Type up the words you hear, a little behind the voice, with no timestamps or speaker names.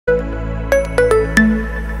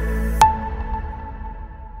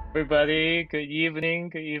Everybody, good evening.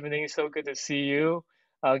 Good evening. So good to see you.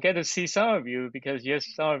 I'll get to see some of you because yes,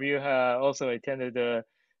 some of you have also attended the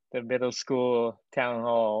middle school town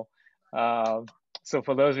hall. So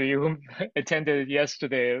for those of you who attended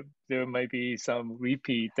yesterday, there might be some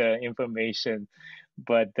repeat information,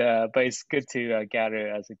 but it's good to gather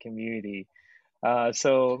as a community.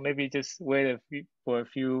 So maybe just wait for a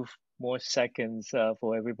few more seconds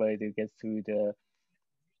for everybody to get through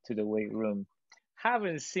the weight room.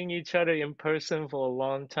 Haven't seen each other in person for a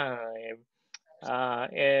long time.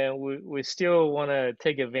 And we still want to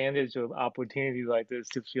take advantage of opportunities like this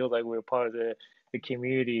to feel like we're part of the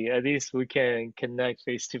community. At least we can connect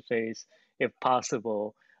face to face if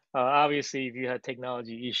possible. Obviously, if you have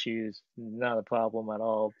technology issues, not a problem at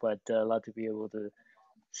all, but I'd love to be able to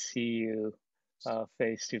see you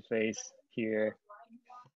face to face here.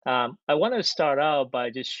 I want to start out by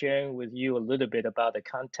just sharing with you a little bit about the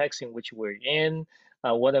context in which we're in,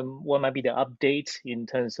 what might be the updates in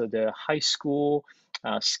terms of the high school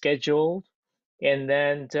schedule,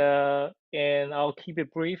 and I'll keep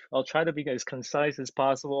it brief. I'll try to be as concise as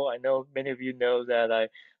possible. I know many of you know that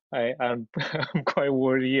I'm I'm quite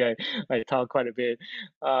wordy. I talk quite a bit.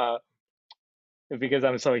 Uh, because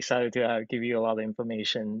I'm so excited to give you a lot of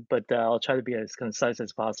information, but I'll try to be as concise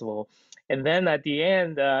as possible. And then at the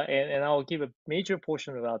end, and I'll give a major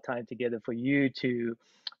portion of our time together for you to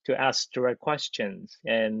ask direct questions,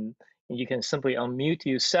 and you can simply unmute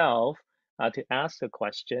yourself to ask the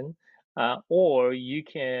question. Or you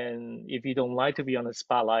can, if you don't like to be on the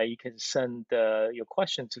spotlight, you can send your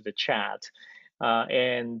question to the chat,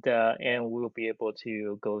 and we'll be able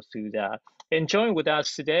to go through that. And joining with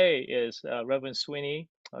us today is Reverend Sweeney,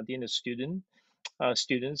 Dean of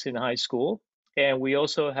Students in high school. And we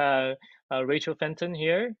also have Rachel Fenton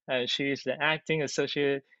here. She is the acting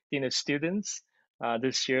associate dean of students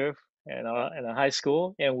this year in a high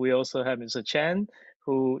school. And we also have Mr. Chen,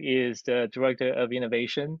 who is the director of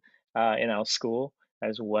innovation in our school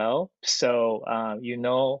as well. So you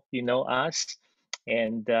know us,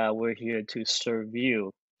 and we're here to serve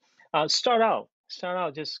you. Start out,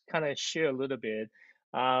 just kind of share a little bit.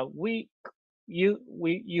 We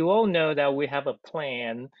all know that we have a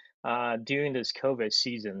plan during this COVID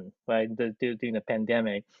season, right? During the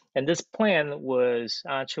pandemic, and this plan was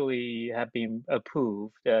actually have been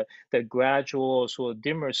approved. The gradual sort of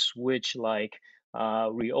dimmer switch like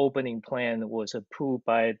reopening plan was approved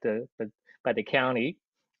by the county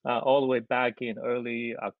all the way back in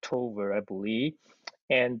early October, I believe,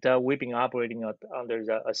 and we've been operating under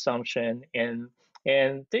the assumption,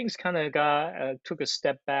 and things kind of got took a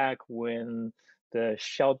step back when the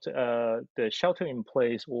shelter in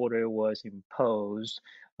place order was imposed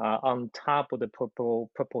on top of the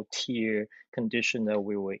purple tier condition that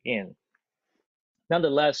we were in.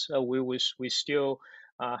 Nonetheless, we still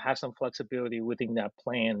have some flexibility within that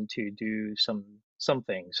plan to do some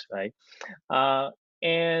things, right? Uh,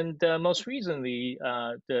 and most recently,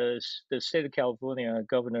 the state of California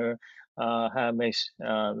governor have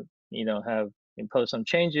have imposed some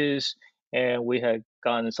changes, and we have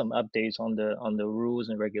gotten some updates on the rules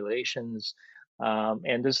and regulations.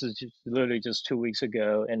 And this is literally just 2 weeks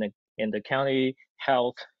ago, and the county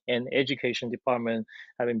health and education department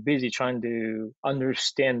have been busy trying to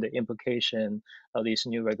understand the implication of these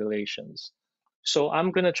new regulations. So I'm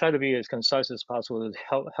going to try to be as concise as possible to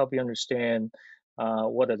help you understand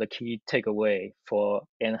what are the key takeaway for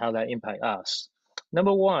and how that impact us.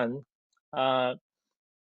 Number one, uh,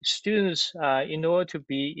 students in order to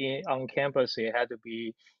be on campus, they had to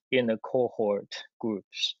be in the cohort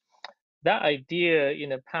groups. That idea in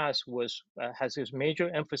the past was has this major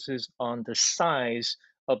emphasis on the size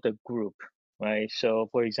of the group, right? So,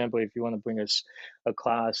 for example, if you want to bring a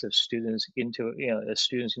class of students into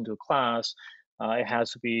students into a class, it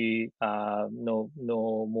has to be no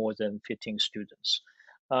more than 15 students.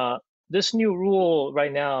 Uh, this new rule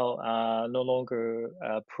right now no longer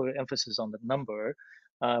put emphasis on the number,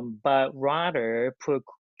 but rather put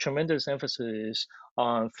tremendous emphasis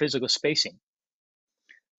on physical spacing.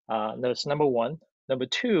 That's number one. Number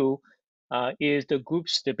two is the group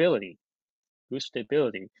stability. Group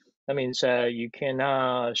stability. That means you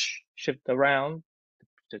cannot shift around.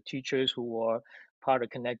 The teachers who are part of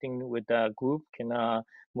connecting with the group cannot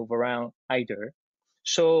move around either.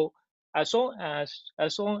 So as long as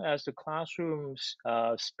the classroom's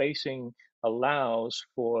spacing allows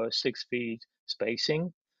for 6 feet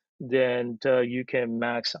spacing, then you can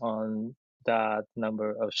max on that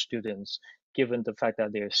number of students, given the fact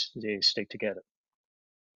that they stick together.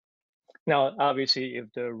 Now, obviously, if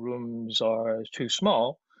the rooms are too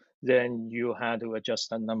small, then you have to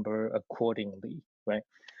adjust the number accordingly, right?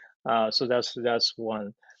 So that's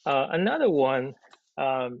one. Another one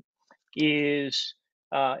um, is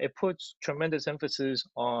it puts tremendous emphasis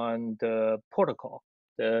on the protocol,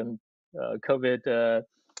 the COVID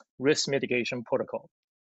risk mitigation protocol,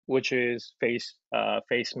 which is face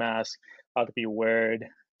mask ought to be worn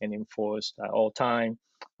and enforced at all time,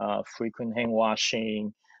 frequent hand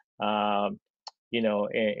washing, um,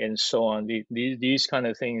 and so on. These kind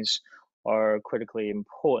of things are critically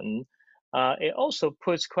important. It also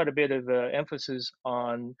puts quite a bit of emphasis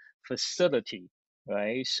on facility,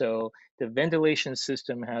 right? So the ventilation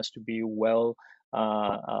system has to be well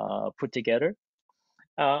put together.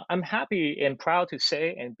 I'm happy and proud to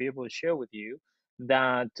say and be able to share with you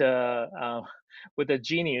that with the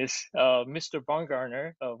genius, Mr.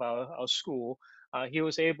 Baumgartner of our school, he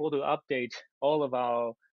was able to update all of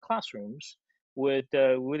our classrooms with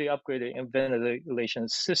really upgraded ventilation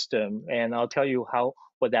system. And I'll tell you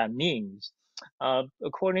what that means.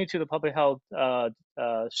 According to the Public Health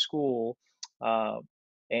School uh,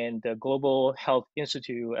 and the Global Health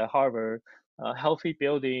Institute at Harvard, a healthy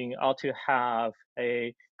building ought to have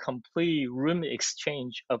a complete room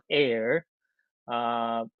exchange of air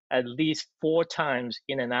at least 4 times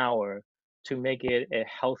in an hour to make it a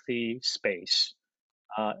healthy space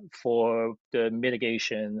for the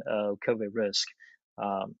mitigation of COVID risk.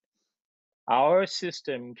 Um, our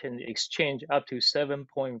system can exchange up to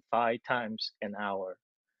 7.5 times an hour.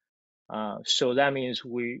 So that means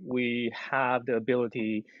we have the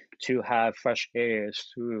ability to have fresh air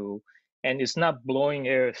through, and it's not blowing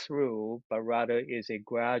air through, but rather is a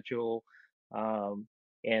gradual um,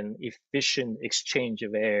 and efficient exchange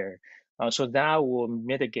of air. So that will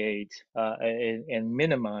mitigate and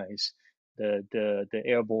minimize the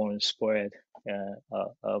airborne spread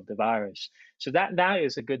of the virus. So that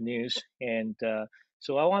is a good news, and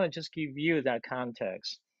so I want to just give you that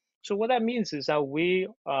context. So what that means is that we,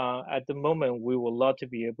 at the moment, we would love to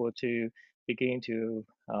be able to begin to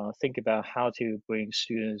think about how to bring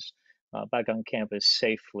students back on campus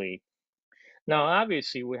safely. Now,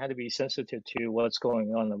 obviously, we have to be sensitive to what's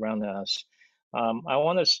going on around us. I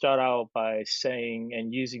want to start out by saying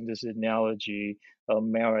and using this analogy of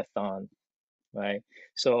marathon, right?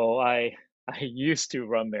 So I used to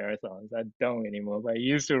run marathons. I don't anymore, but I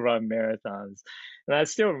used to run marathons, and I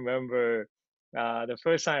still remember the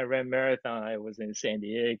first time I ran marathon. I was in San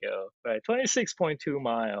Diego, right? 26.2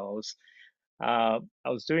 miles. I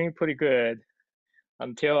was doing pretty good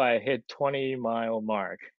until I hit 20-mile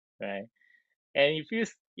mark, right? And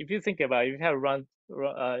if you think about it, if you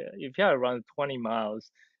have run 20 miles,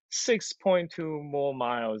 6.2 more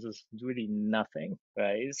miles is really nothing,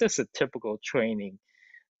 right? It's just a typical training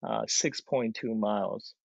 6.2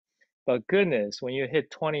 miles. But goodness, when you hit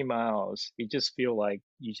 20 miles, you just feel like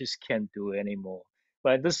you just can't do it anymore.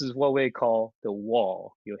 But this is what we call the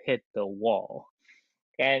wall. You hit the wall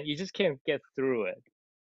and you just can't get through it.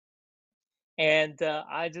 And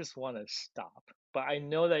I just want to stop. But I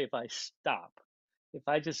know that if I stop, if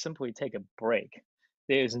I just simply take a break,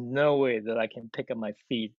 there's no way that I can pick up my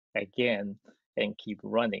feet again and keep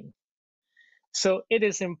running. So it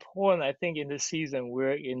is important, I think, in this season,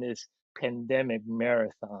 we're in this pandemic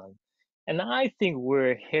marathon. And I think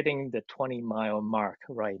we're hitting the 20-mile mark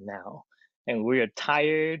right now. And we're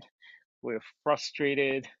tired, we're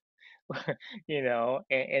frustrated,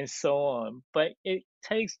 and so on. But it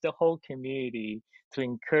takes the whole community to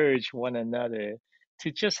encourage one another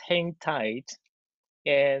to just hang tight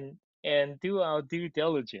and do our due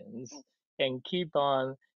diligence and keep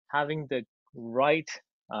on having the right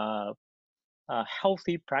uh,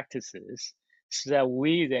 healthy practices so that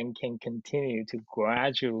we then can continue to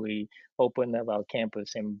gradually open up our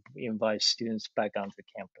campus and invite students back onto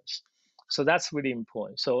campus. So that's really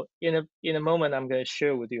important. So in a moment, I'm going to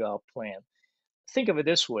share with you our plan. Think of it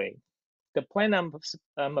this way: the plan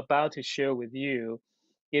I'm about to share with you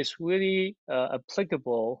is really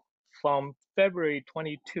applicable from February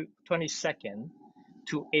 22nd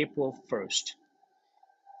to April 1st.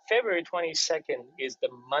 February 22nd is the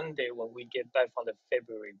Monday when we get back from the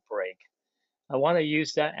February break. I want to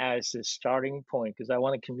use that as the starting point because I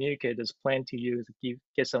want to communicate this plan to you to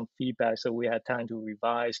get some feedback so we have time to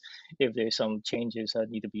revise if there's some changes that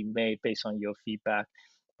need to be made based on your feedback.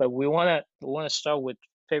 But we want to start with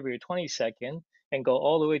February 22nd and go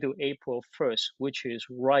all the way to April 1st, which is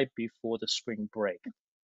right before the spring break.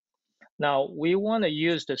 Now, we want to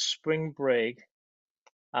use the spring break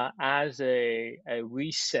as a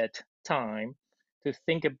reset time to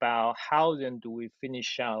think about how then do we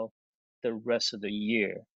finish out the rest of the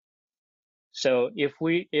year. So if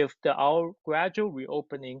our gradual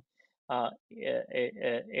reopening and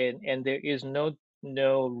there is no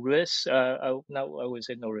no risk, not I would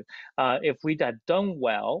say no risk. If we had done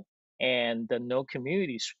well and no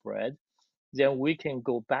community spread, then we can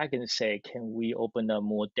go back and say, can we open up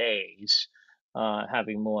more days,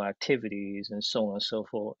 having more activities and so on and so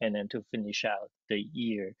forth, and then to finish out the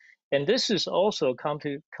year. And this is also come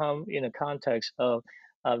in a context of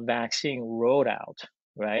a vaccine rollout,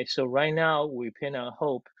 right? So right now we pin our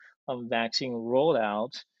hope on vaccine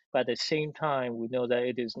rollout, but at the same time we know that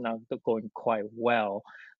it is not going quite well.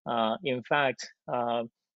 In fact,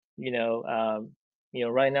 you know,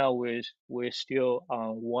 right now we're still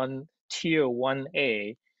on one tier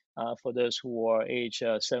 1A for those who are age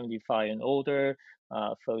 75 and older,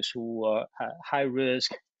 folks who are at high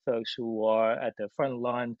risk, folks who are at the front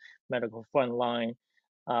line, medical front line.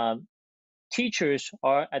 Um, Teachers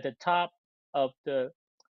are at the top of the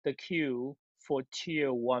queue for tier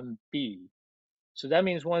 1B. So that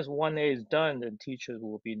means once 1A is done, the teachers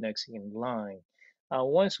will be next in line.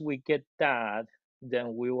 Once we get that,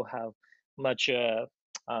 then we will have much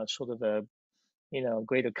sort of a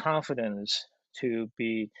greater confidence to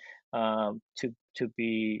be able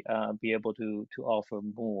to offer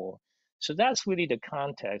more. So that's really the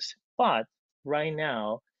context. But right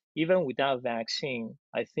now, even without vaccine,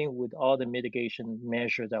 I think with all the mitigation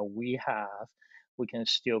measures that we have, we can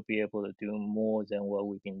still be able to do more than what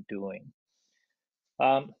we've been doing.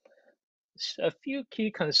 Um, a few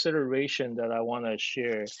key considerations that I want to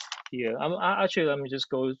share here. Actually, let me just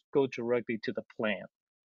go directly to the plan.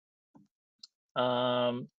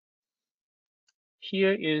 Um,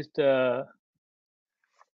 here is the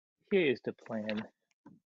Here is the plan.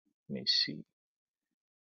 Let me see.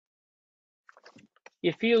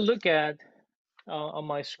 If you look at on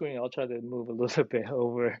my screen, I'll try to move a little bit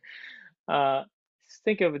over. Uh,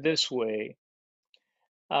 think of it this way.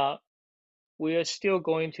 Uh, we are still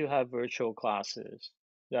going to have virtual classes.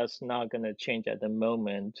 That's not going to change at the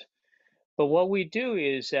moment. But what we do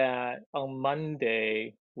is that on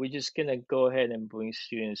Monday, we're just going to go ahead and bring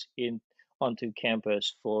students in onto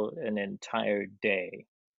campus for an entire day,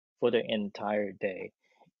 for the entire day.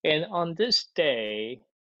 And on this day,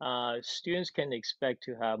 students can expect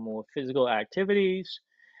to have more physical activities.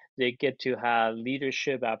 They get to have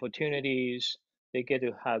leadership opportunities. They get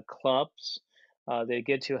to have clubs. They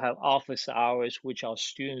get to have office hours, which our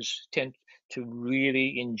students tend to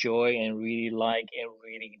really enjoy and really like and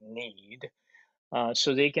really need.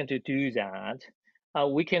 So they get to do that.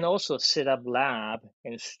 We can also set up lab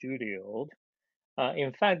and studio.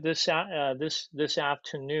 In fact, this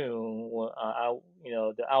afternoon,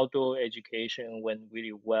 the outdoor education went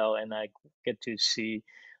really well, and I get to see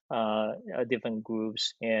different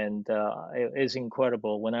groups, and it's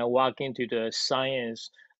incredible when I walk into the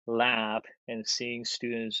science lab and seeing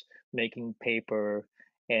students making paper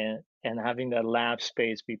and having that lab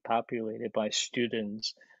space be populated by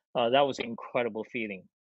students. That was an incredible feeling.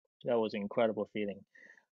 That was an incredible feeling.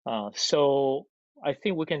 So I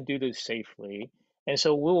think we can do this safely. And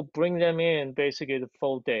so we'll bring them in basically the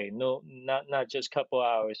full day, no, not just couple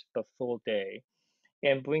hours, but full day,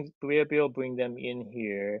 and we'll be able to bring them in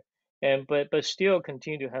here, and but still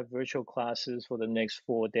continue to have virtual classes for the next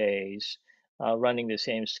 4 days, running the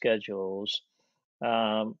same schedules.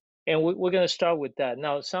 And we're going to start with that.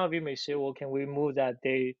 Now, some of you may say, well, can we move that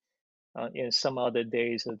day in some other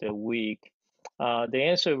days of the week? The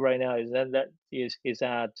answer right now is that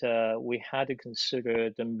we had to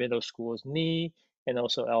consider the middle school's need and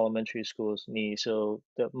also elementary school's need. So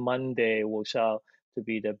the Monday works out to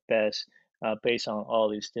be the best based on all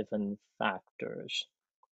these different factors.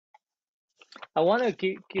 I want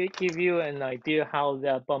to give you an idea how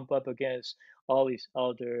that bump up against all these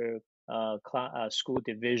other school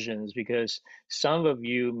divisions, because some of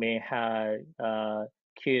you may have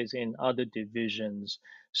kids in other divisions.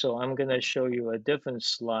 So I'm going to show you a different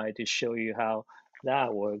slide to show you how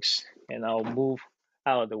that works. And I'll move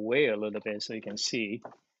out of the way a little bit so you can see.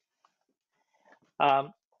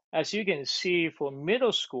 Um, as you can see, for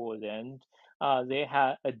middle school, then they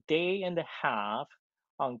have a day and a half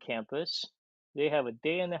on campus. They have a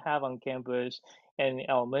day and a half on campus, and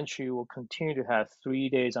elementary will continue to have 3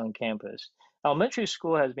 days on campus. Elementary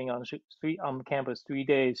school has been on campus 3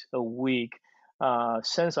 days a week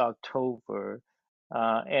since October,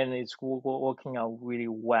 and it's working out really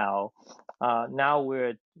well. Now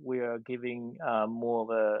we are giving more of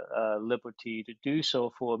a liberty to do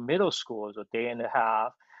so for middle schools, a day and a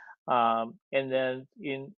half, and then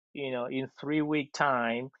in 3 week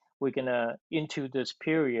time, we're gonna into this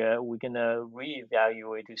period, we're gonna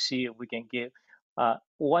reevaluate to see if we can give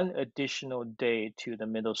one additional day to the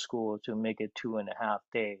middle school to make it 2.5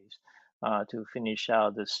 days to finish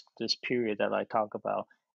out this period that I talk about.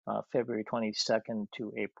 February 22nd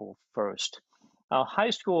to April 1st. High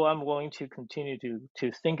school, I'm going to continue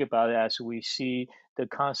to think about it as we see the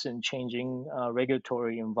constant changing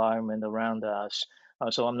regulatory environment around us.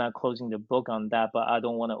 So I'm not closing the book on that, but I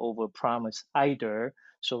don't want to overpromise either.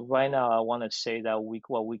 So right now, I want to say that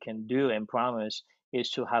what we can do and promise is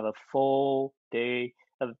to have a full day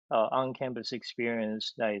of on-campus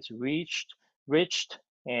experience that is rich,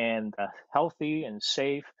 and healthy and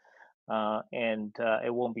safe, and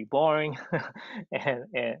it won't be boring,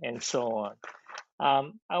 and so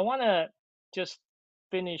on. I want to just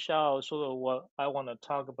finish out sort of what I want to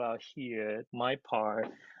talk about here, my part,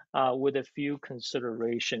 with a few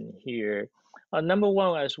consideration here. Number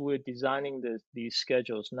one, as we're designing these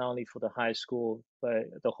schedules, not only for the high school, but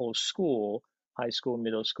the whole school, high school,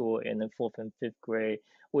 middle school, and then fourth and fifth grade,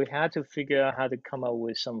 we had to figure out how to come up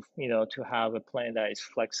with some, to have a plan that is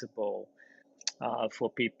flexible for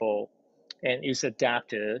people and is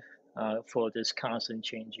adapted for this constant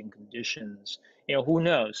changing conditions. Who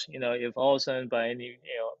knows? If all of a sudden by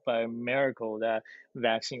miracle that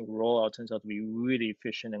vaccine rollout turns out to be really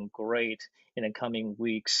efficient and great in the coming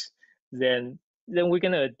weeks, then we're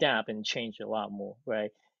gonna adapt and change a lot more,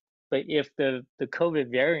 right? But if the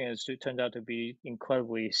COVID variants do turn out to be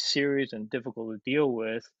incredibly serious and difficult to deal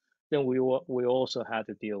with, then we also had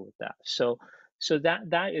to deal with that. So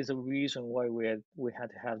that is a reason why we had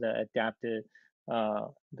to have that adapted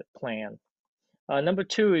plan. Number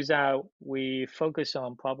two is that we focus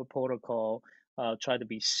on proper protocol, try to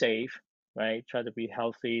be safe, right? Try to be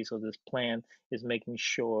healthy. So this plan is making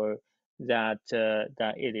sure that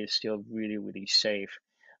it is still really, really safe.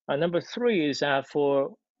 Number three is that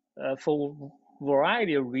for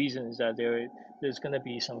variety of reasons that there's going to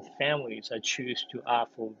be some families that choose to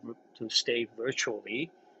opt to stay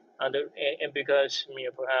virtually, and because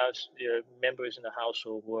perhaps there are members in the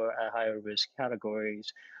household who are at higher risk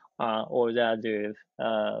categories, or that the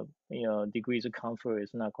degrees of comfort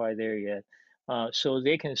is not quite there yet. So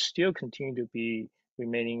they can still continue to be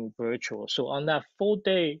remaining virtual. So on that full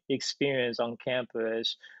day experience on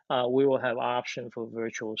campus, we will have option for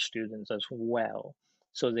virtual students as well.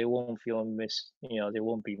 So they won't they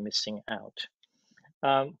won't be missing out.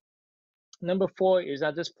 Um, Number four is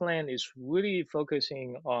that this plan is really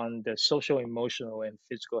focusing on the social, emotional, and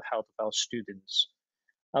physical health of our students.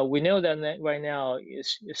 We know that right now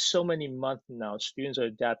is so many months now, students are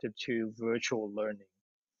adapted to virtual learning.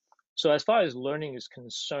 So as far as learning is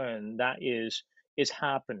concerned, that is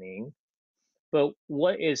happening. But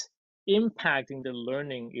what is impacting the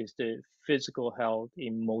learning is the physical health,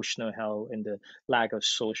 emotional health, and the lack of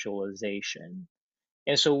socialization.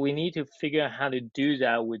 And so we need to figure out how to do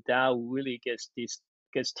that without really gets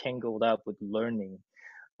tangled up with learning.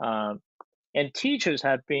 Um, and teachers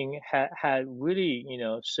have been had really you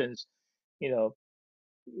know since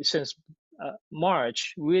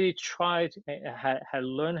March, really tried had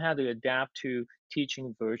learned how to adapt to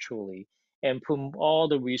teaching virtually and put all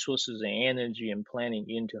the resources and energy and planning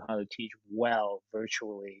into how to teach well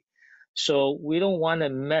virtually. So we don't want to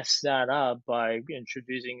mess that up by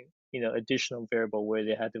introducing additional variable where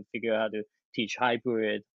they had to figure out how to teach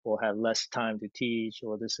hybrid or have less time to teach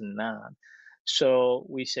or this and that. So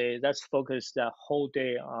we say let's focus that whole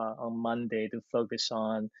day on Monday to focus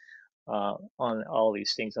on all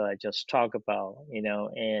these things that I just talked about,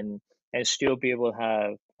 and still be able to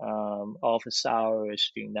have office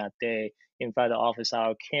hours during that day. In fact, the office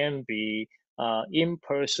hour can be in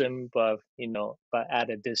person, but at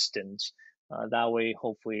a distance. That way,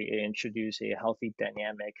 hopefully, it introduces a healthy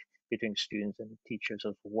dynamic between students and teachers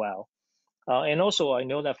as well. And also, I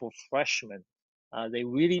know that for freshmen, they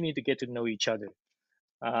really need to get to know each other.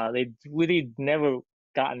 They really never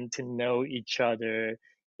gotten to know each other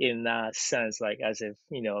in that sense, like as if,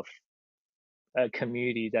 a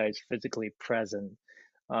community that is physically present.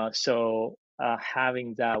 So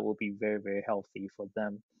having that will be very, very healthy for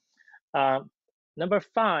them. Um, Number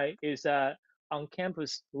five is that on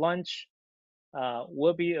campus lunch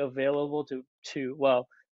will be available well,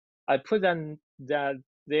 I put that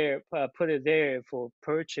there, put it there for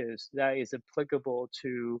purchase that is applicable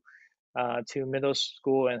to middle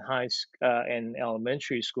school and and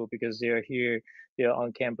elementary school because they're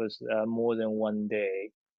on campus more than one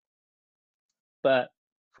day. But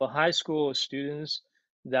for high school students,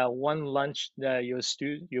 that one lunch that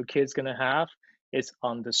your kid's gonna have is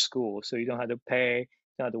on the school, so you don't have to pay, you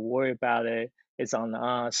don't have to worry about it. It's on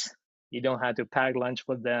us. You don't have to pack lunch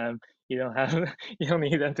for them. You don't have you don't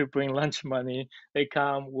need them to bring lunch money. They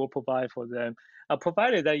come, we'll provide for them,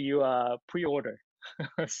 provided that you pre-order.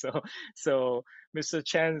 so so Mr.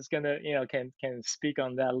 Chen is gonna can speak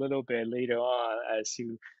on that a little bit later on as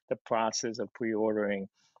to the process of pre-ordering.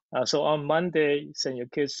 So on Monday, send your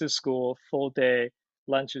kids to school, full day,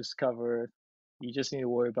 lunch is covered. You just need to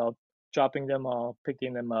worry about dropping them off,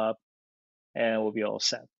 picking them up, and we'll be all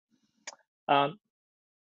set. Um,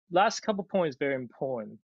 Last couple points very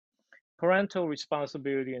important. Parental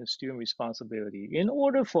responsibility and student responsibility. In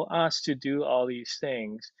order for us to do all these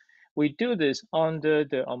things, we do this under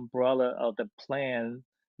the umbrella of the plan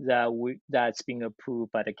that's being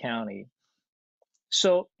approved by the county.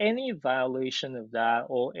 So any violation of that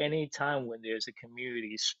or any time when there's a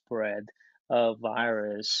community spread of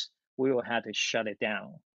virus, we will have to shut it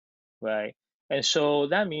down, right? And so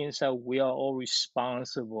that means that we are all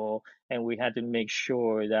responsible and we had to make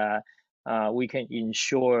sure that we can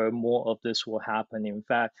ensure more of this will happen. In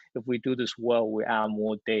fact, if we do this well, we add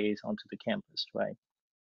more days onto the campus, right?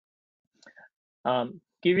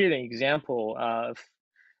 Give you an example of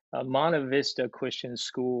Monte Vista Christian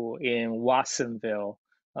School in Watsonville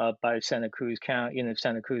by Santa Cruz County, in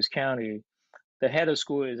Santa Cruz County. The head of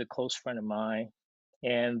school is a close friend of mine,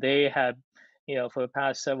 and they have, for the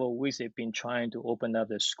past several weeks, they've been trying to open up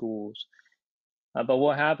their schools. But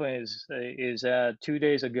what happened is 2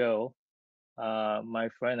 days ago, my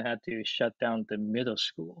friend had to shut down the middle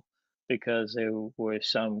school because there were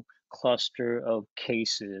some cluster of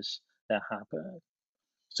cases that happened.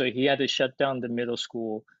 So he had to shut down the middle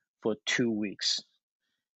school for 2 weeks.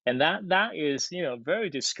 And that is, very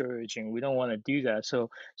discouraging. We don't want to do that. So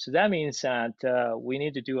that means that we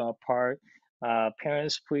need to do our part.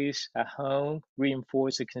 Parents, please at home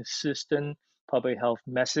reinforce the consistent public health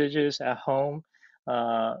messages at home.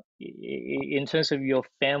 In terms of your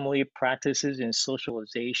family practices and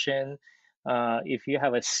socialization, if you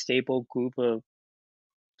have a stable group of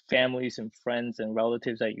families and friends and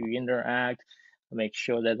relatives that you interact, make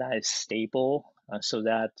sure that that is stable so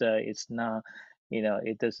that it's not,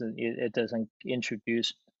 it doesn't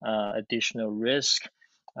introduce additional risk,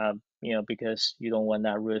 because you don't want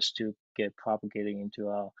that risk to get propagated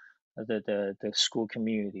into the school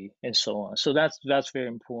community and so on. So that's very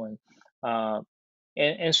important.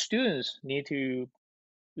 And students need to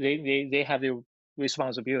they have their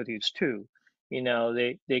responsibilities too.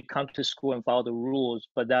 They come to school and follow the rules,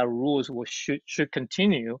 but that rules should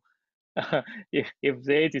continue. If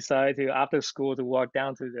they decide to after school to walk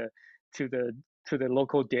down to the to the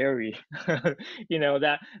local dairy,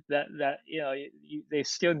 they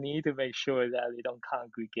still need to make sure that they don't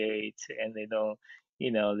congregate and they don't,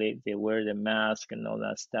 they wear the mask and all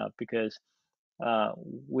that stuff because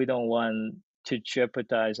we don't want to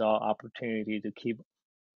jeopardize our opportunity to keep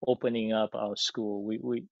opening up our school.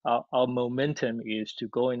 Our momentum is to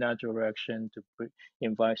go in that direction to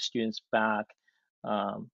invite students back,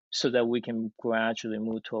 so that we can gradually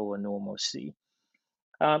move toward normalcy.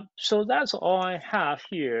 So that's all I have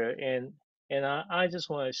here, and I just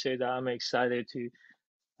want to say that I'm excited to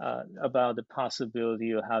about the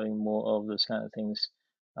possibility of having more of those kind of things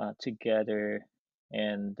together,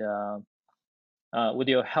 and with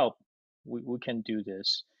your help, we can do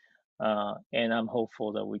this. And I'm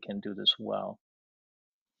hopeful that we can do this well.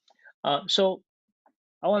 So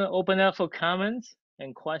I want to open up for comments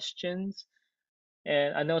and questions.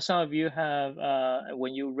 And I know some of you have,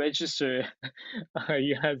 when you register,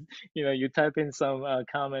 you have, you type in some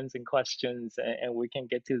comments and questions, and we can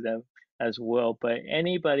get to them as well. But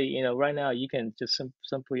anybody, right now, you can just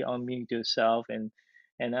simply unmute yourself and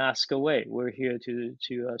ask away. We're here to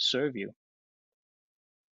serve you.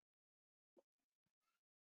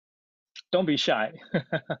 Don't be shy.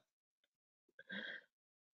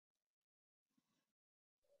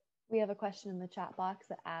 We have a question in the chat box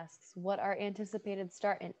that asks, what are anticipated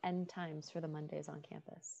start and end times for the Mondays on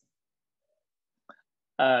campus?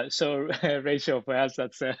 So Rachel, perhaps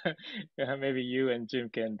that's maybe you and Jim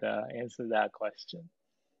can answer that question.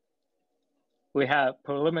 We have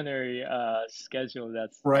preliminary schedule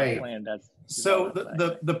that's right. planned. So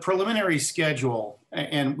the preliminary schedule,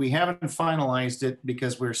 and we haven't finalized it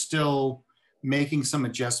because we're still making some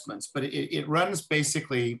adjustments, but it runs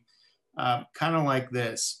basically kind of like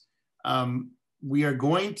this. We are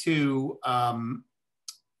going to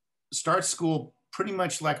start school pretty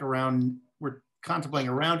much like we're contemplating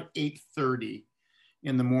around 8:30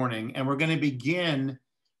 in the morning. And we're going to begin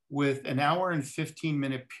with an hour and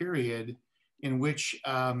 15-minute period in which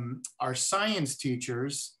our science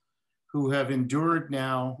teachers, who have endured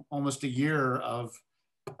now almost a year of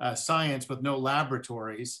science with no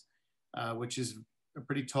laboratories, which is a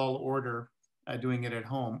pretty tall order doing it at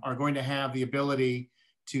home, are going to have the ability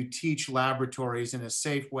to teach laboratories in a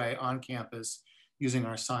safe way on campus using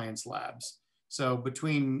our science labs. So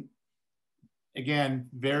between, again,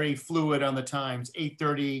 very fluid on the times,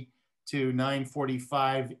 8:30 to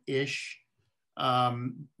 9:45-ish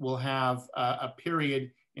we'll have a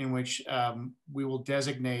period in which we will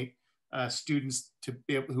designate students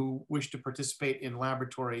who wish to participate in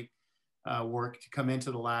laboratory work to come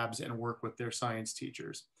into the labs and work with their science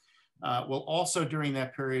teachers. We'll also, during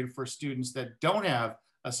that period, for students that don't have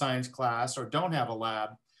a science class or don't have a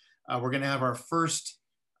lab, we're going to have our first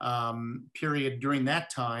period during that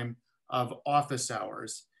time of office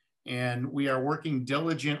hours. And we are working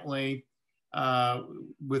diligently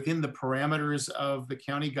within the parameters of the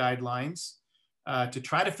county guidelines to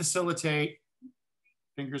try to facilitate,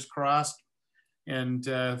 fingers crossed, and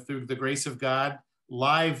through the grace of God,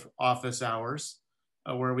 live office hours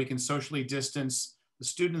where we can socially distance the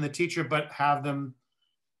student and the teacher, but have them,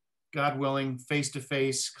 God willing,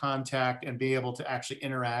 face-to-face contact and be able to actually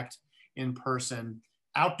interact in person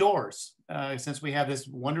outdoors. Since we have this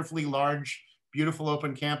wonderfully large, beautiful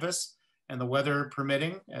open campus and the weather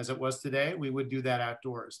permitting, as it was today, we would do that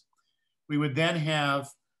outdoors. We would then have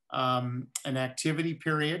an activity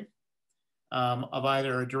period of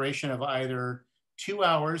either a duration of either 2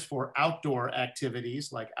 hours for outdoor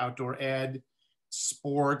activities like outdoor ed,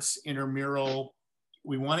 sports, intramural.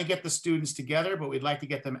 We want to get the students together, but we'd like to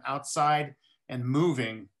get them outside and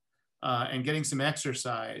moving and getting some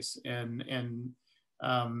exercise and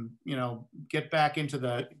you know, get back into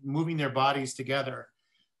the moving their bodies together.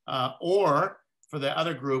 Or for the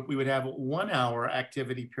other group, we would have 1 hour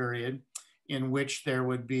activity period in which there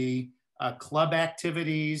would be club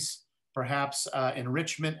activities, perhaps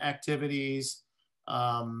enrichment activities.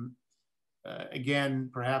 Again,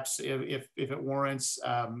 perhaps if it warrants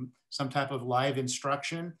some type of live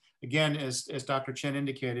instruction. Again, as Dr. Chen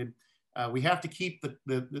indicated, we have to keep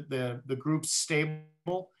the groups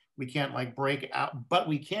stable. We can't like break out, but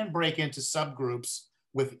we can break into subgroups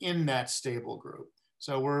within that stable group.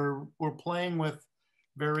 So we're playing with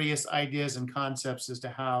various ideas and concepts as to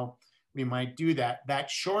how we might do that. That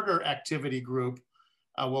shorter activity group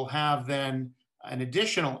will have then an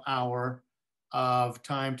additional hour of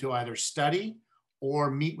time to either study or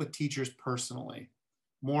meet with teachers personally,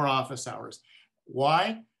 more office hours.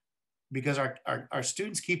 Why? Because our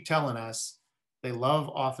students keep telling us they love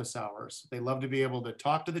office hours. They love to be able to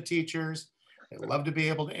talk to the teachers. They love to be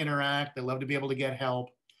able to interact. They love to be able to get help.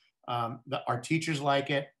 Our teachers like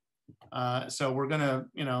it. So we're gonna,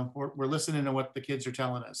 you know, we're listening to what the kids are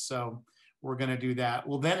telling us. So we're gonna do that.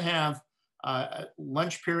 We'll then have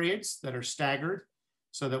lunch periods that are staggered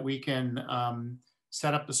so that we can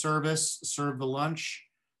set up the service, serve the lunch,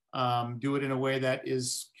 do it in a way that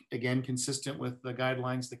is, again, consistent with the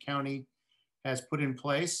guidelines the county has put in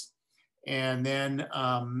place. And then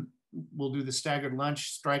we'll do the staggered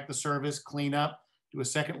lunch, strike the service, clean up, do a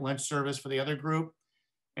second lunch service for the other group.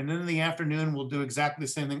 And then in the afternoon, we'll do exactly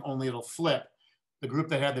the same thing, only it'll flip. The group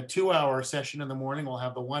that had the 2 hour session in the morning will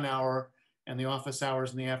have the 1 hour and the office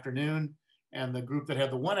hours in the afternoon. And the group that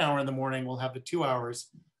had the 1 hour in the morning will have the 2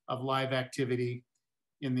 hours of live activity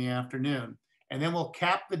in the afternoon. And then we'll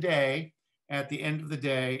cap the day at the end of the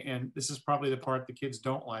day. And this is probably the part the kids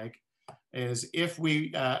don't like, is if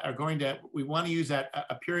we we want to use that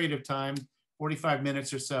a period of time, 45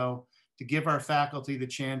 minutes or so, to give our faculty the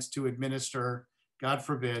chance to administer, God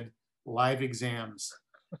forbid, live exams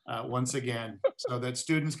once again, so that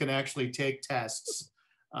students can actually take tests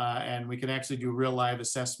and we can actually do real live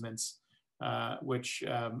assessments, which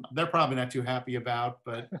they're probably not too happy about,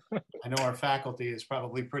 but I know our faculty is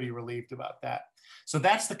probably pretty relieved about that. So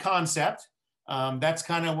that's the concept. That's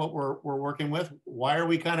kind of what we're working with. Why are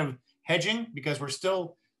we kind of hedging? Because we're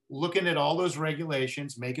still looking at all those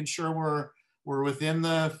regulations, making sure we're within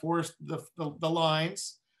the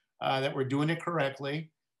lines, that we're doing it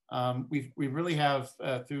correctly. We really have,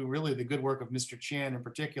 through really the good work of Mr. Chen in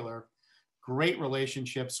particular, great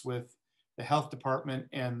relationships with the health department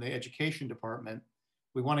and the education department.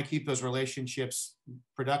 We want to keep those relationships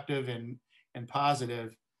productive and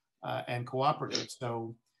positive and cooperative.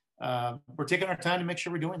 So we're taking our time to make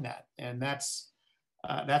sure we're doing that. And that's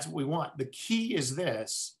what we want. The key is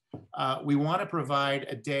this. We want to provide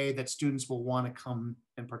a day that students will want to come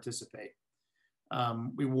and participate.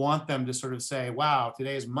 We want them to sort of say, wow,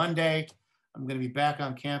 today is Monday. I'm going to be back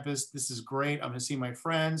on campus. This is great. I'm going to see my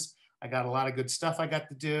friends. I got a lot of good stuff I got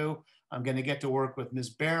to do. I'm going to get to work with Ms.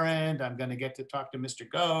 Barron. I'm going to get to talk to Mr.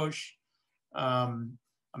 Ghosh. I'm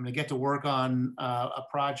going to get to work on a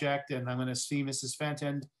project, and I'm going to see Mrs.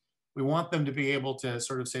 Fenton. We want them to be able to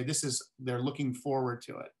sort of say, they're looking forward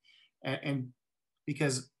to it. And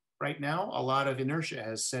because right now, a lot of inertia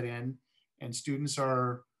has set in, and students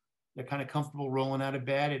they're kind of comfortable rolling out of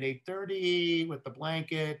bed at 8:30 with the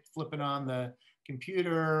blanket, flipping on the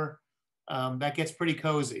computer. That gets pretty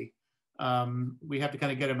cozy. We have to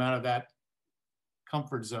kind of get them out of that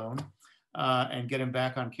comfort zone and get them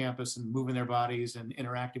back on campus and moving their bodies and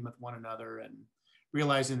interacting with one another and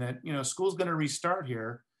realizing that, school's going to restart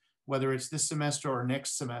here, whether it's this semester or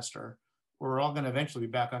next semester. We're all going to eventually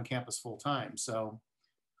be back on campus full time. So,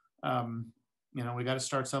 we got to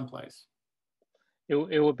start someplace. It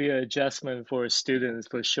will be an adjustment for students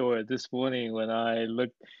for sure. This morning when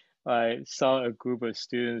I saw a group of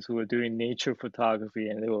students who were doing nature photography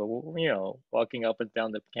and they were, walking up and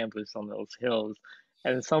down the campus on those hills.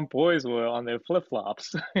 And some boys were on their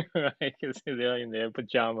flip-flops, right? Because they're in their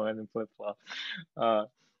pajama and flip-flop,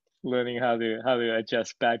 learning how to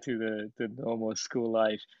adjust back to the normal school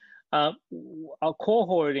life. Our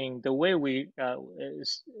cohorting, the way we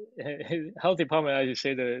health department, as you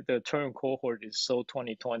say, the term cohort is so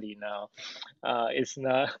 2020 now. It's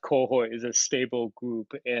not cohort; it's a stable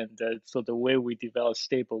group, and so the way we develop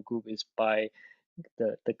stable group is by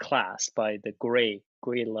the class, by the grade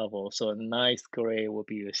level. So a ninth grade will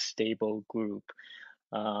be a stable group.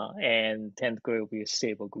 And 10th grade will be a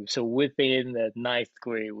stable group. So within the ninth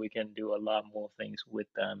grade, we can do a lot more things with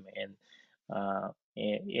them and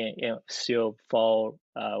still fall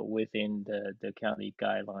within the county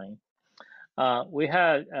guideline. We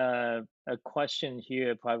had a question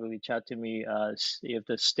here, probably chat to me, if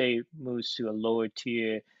the state moves to a lower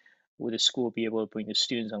tier, would the school be able to bring the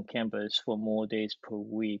students on campus for more days per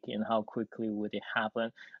week, and how quickly would it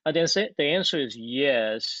happen? The answer is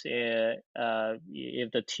yes. If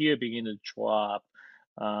the tier begin to drop,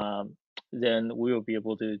 then we will be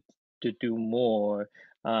able to do more.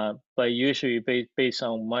 But usually, based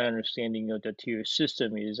on my understanding of the tier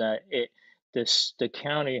system, is that the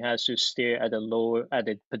county has to stay at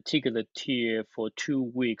a particular tier for 2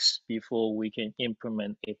 weeks before we can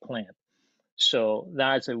implement a plan. So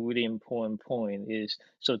that's a really important point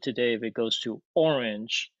so today if it goes to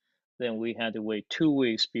orange, then we had to wait 2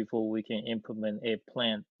 weeks before we can implement a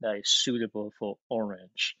plan that is suitable for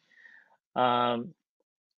orange.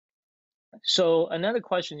 So another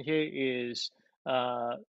question here is,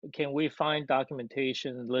 can we find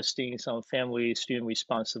documentation listing some family student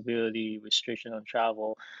responsibility restriction on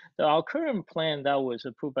travel? Our current plan that was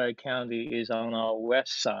approved by the county is on our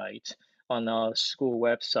website, on our school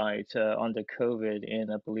website under COVID,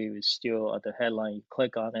 and I believe it's still at the headline. You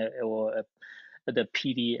click on it, or the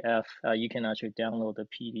PDF. You can actually download the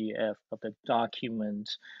PDF of the document.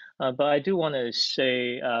 But I do want to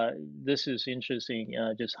say this is interesting,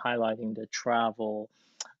 just highlighting the travel.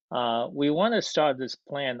 We want to start this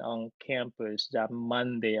plan on campus that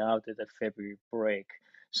Monday after the February break.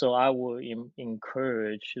 So I will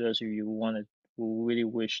encourage those of you who really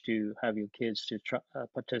wish to have your kids to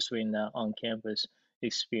participate in that on-campus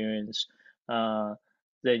experience, that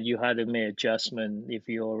you had to make adjustment if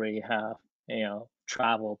you already have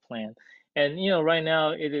travel plan. And right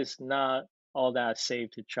now it is not all that safe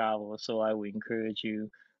to travel, so I would encourage you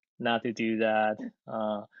not to do that.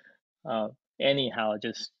 Uh, Anyhow,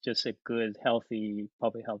 just a good, healthy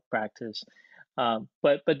public health practice.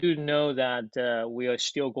 But do know that we are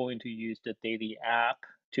still going to use the daily app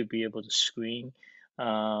to be able to screen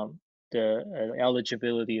the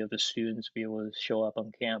eligibility of the students to be able to show up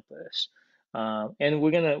on campus. And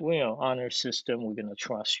we're gonna, honor system. We're gonna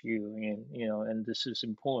trust you, and this is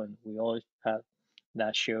important. We always have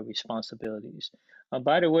that shared responsibilities.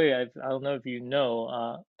 By the way, I don't know if you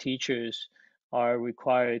know, teachers are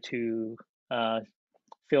required to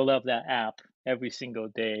fill up that app every single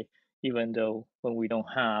day, even though when we don't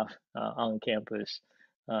have on-campus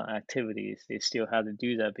activities, they still have to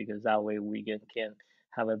do that because that way we can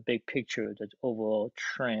have a big picture of the overall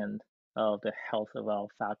trend of the health of our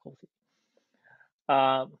faculty.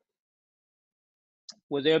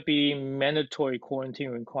 Will there be mandatory quarantine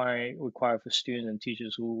required for students and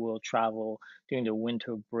teachers who will travel during the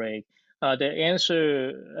winter break? The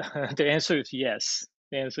answer the answer is yes.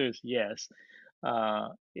 The answer is yes.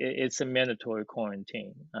 It's a mandatory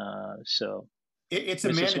quarantine. So it's a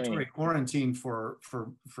Mr. mandatory Sweeney, quarantine for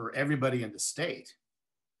everybody in the state.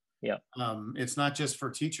 yeah, It's not just for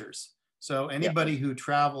teachers. So yeah, anybody who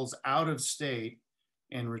travels out of state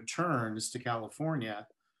and returns to California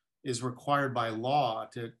is required by law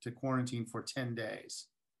to quarantine for 10 days.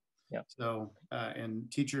 yeah, So,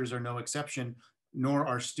 and teachers are no exception, nor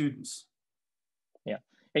are students. yeah.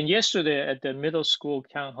 And yesterday at the middle school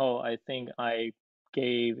town hall, I think I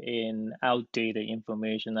gave in outdated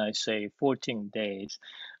information. I say 14 days.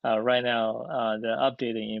 Right now, the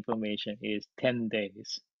updated information is 10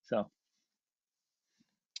 days. So,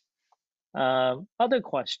 other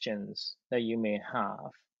questions that you may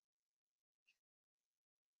have?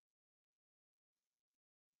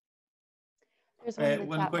 There's one in the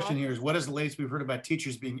One chat question box. here is, what is the latest we've heard about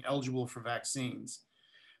teachers being eligible for vaccines?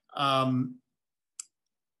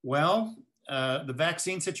 Well, the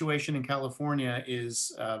vaccine situation in California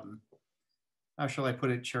is, how shall I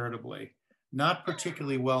put it charitably, not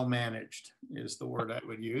particularly well managed is the word I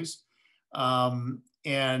would use.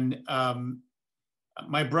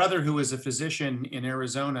 My brother, who is a physician in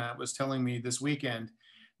Arizona, was telling me this weekend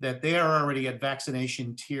that they are already at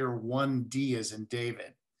vaccination tier 1D as in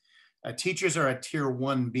David. Teachers are at tier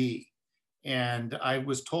 1B. And I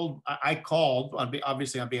was told, I called,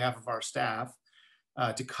 obviously on behalf of our staff,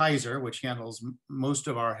 to Kaiser, which handles most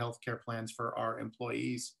of our healthcare plans for our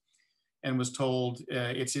employees, and was told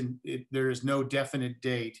there is no definite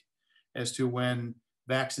date as to when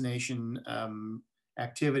vaccination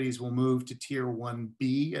activities will move to tier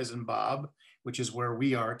 1B as in Bob, which is where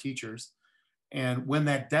we are teachers. And when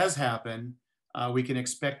that does happen, we can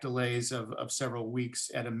expect delays of several weeks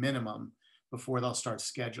at a minimum before they'll start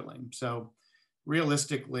scheduling. So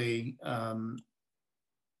realistically,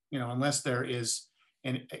 unless there is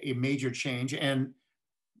a major change, and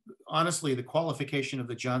honestly, the qualification of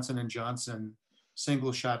the Johnson & Johnson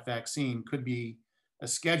single shot vaccine could be a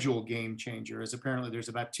schedule game changer, as apparently there's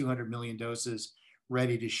about 200 million doses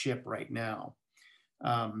ready to ship right now,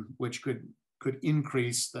 which could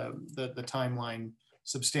increase the timeline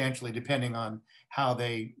substantially, depending on how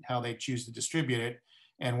they choose to distribute it,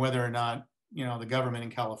 and whether or not the government in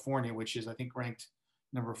California, which is I think ranked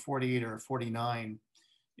number 48 or 49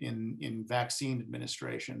 in vaccine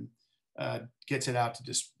administration, gets it out to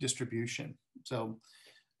distribution. So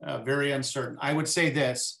very uncertain. I would say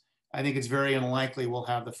this: I think it's very unlikely we'll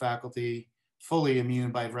have the faculty fully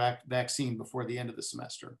immune by vaccine before the end of the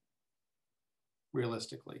semester.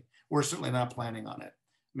 Realistically, we're certainly not planning on it.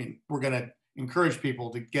 I mean, we're going to encourage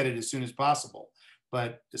people to get it as soon as possible,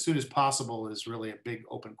 but as soon as possible is really a big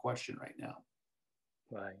open question right now.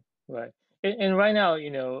 Right, right. And right now,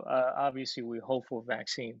 obviously we hope for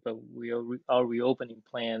vaccine, but our reopening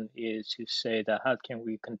plan is to say that how can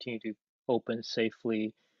we continue to open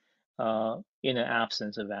safely in the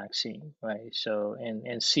absence of vaccine, right? So, and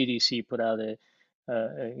CDC put out a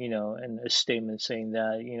statement saying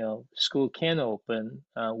that, school can open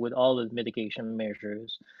with all the mitigation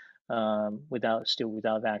measures without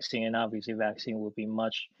vaccine. And obviously vaccine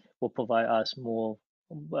will provide us more,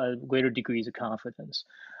 greater degrees of confidence.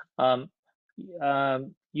 Um,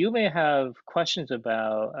 you may have questions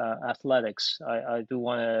about athletics. I do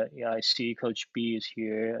want to, I see Coach B is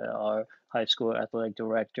here, our high school athletic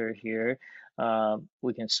director here.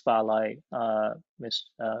 We can spotlight Miss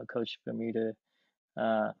Coach Bermuda.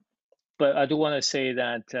 But I do want to say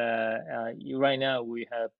that right now we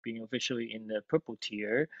have been officially in the purple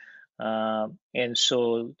tier. And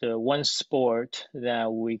so the one sport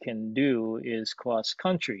that we can do is cross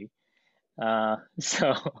country.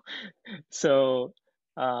 So,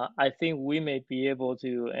 I think we may be able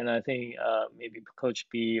to, and I think maybe Coach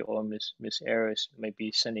B or Miss Harris may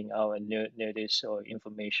be sending out a notice or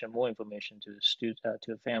more information to the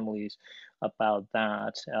to the families about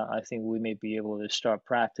that. I think we may be able to start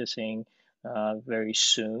practicing very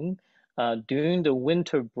soon. During the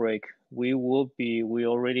winter break, we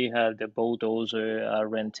already have the bulldozer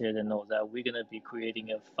rented and all that. We're gonna be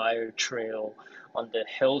creating a fire trail on the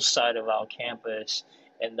hillside of our campus,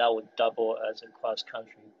 and that would double as a cross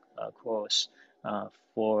country course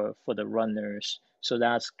for the runners. So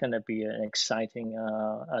that's going to be an exciting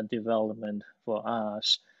development for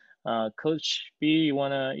us. Coach B, you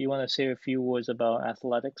wanna say a few words about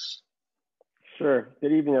athletics? Sure.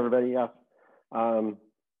 Good evening, everybody. Yeah.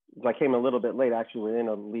 I came a little bit late. Actually, we're in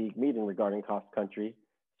a league meeting regarding cross country,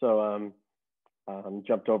 so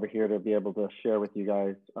jumped over here to be able to share with you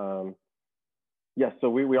guys. Yes, so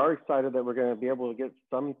we are excited that we're going to be able to get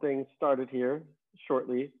some things started here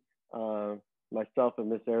shortly. Myself and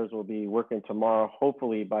Miss Ayers will be working tomorrow.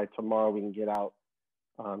 Hopefully by tomorrow we can get out.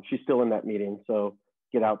 She's still in that meeting, so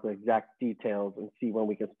get out the exact details and see when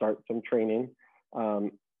we can start some training.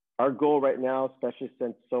 Our goal right now, especially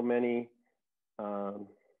since so many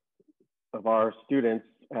of our students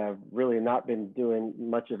have really not been doing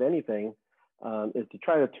much of anything, is to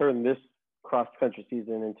try to turn this cross-country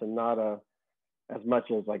season into not as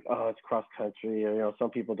much as like, oh, it's cross country, or some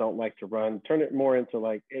people don't like to run. Turn it more into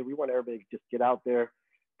like, hey, we want everybody to just get out there,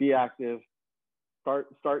 be active,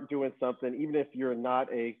 start doing something. Even if you're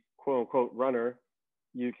not a quote unquote runner,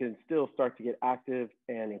 you can still start to get active,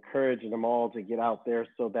 and encourage them all to get out there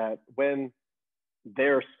so that when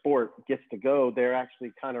their sport gets to go, they're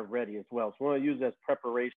actually kind of ready as well. So we want to use it as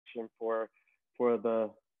preparation for the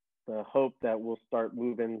hope that we'll start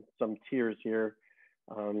moving some tiers here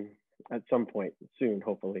at some point soon,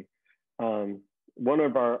 hopefully. One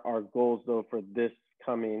of our goals, though, for this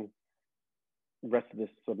coming rest of this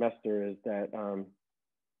semester is that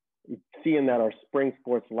seeing that our spring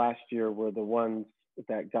sports last year were the ones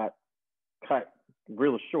that got cut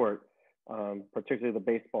real short, particularly the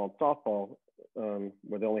baseball and softball,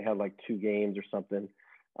 where they only had like 2 games or something.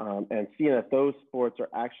 And seeing that those sports are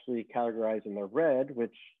actually categorized in the red,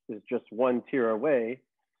 which is just 1 tier away,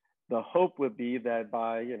 the hope would be that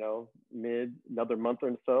by, another month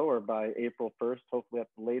or so, or by April 1st, hopefully at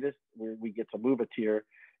the latest, we get to move a tier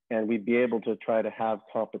and we'd be able to try to have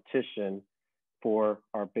competition for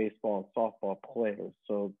our baseball and softball players.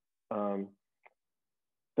 So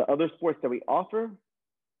the other sports that we offer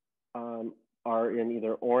are in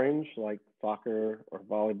either orange, like soccer or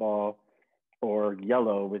volleyball, or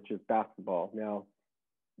yellow, which is basketball. Now,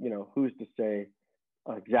 who's to say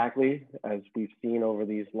exactly, as we've seen over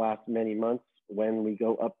these last many months, when we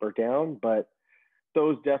go up or down, but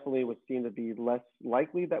those definitely would seem to be less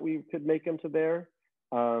likely that we could make them to there.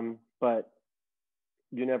 But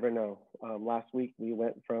you never know. Last week we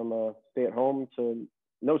went from stay at home to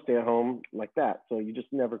no stay at home like that. So you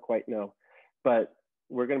just never quite know. But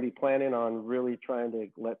we're going to be planning on really trying to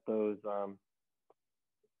let those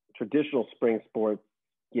traditional spring sports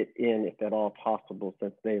get in, if at all possible,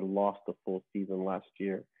 since they lost the full season last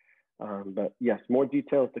year. But yes, more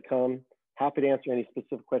details to come. Happy to answer any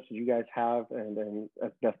specific questions you guys have, and then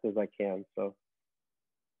as best as I can. So.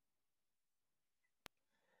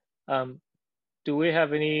 Do we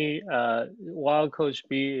have any, while Coach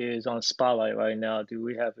B is on spotlight right now, do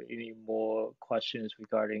we have any more questions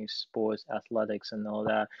regarding sports, athletics, and all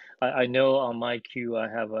that? I know on my queue, I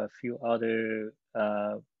have a few other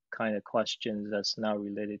kind of questions that's not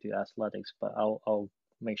related to athletics, but I'll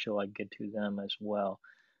make sure I get to them as well.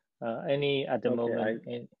 Any at the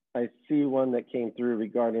moment? I see one that came through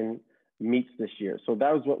regarding meets this year. So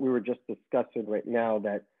that was what we were just discussing right now,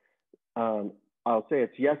 that I'll say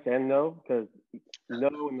it's yes and no, because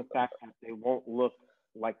no in the fact that they won't look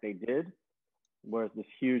like they did, whereas this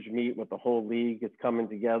huge meet with the whole league is coming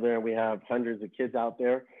together and we have hundreds of kids out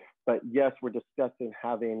there. But yes, we're discussing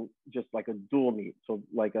having just like a dual meet, so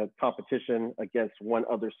like a competition against one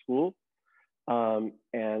other school.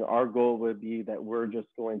 And our goal would be that we're just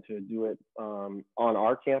going to do it on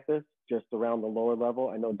our campus, just around the lower level.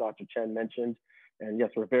 I know Dr. Chen mentioned, and yes,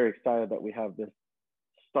 we're very excited that we have this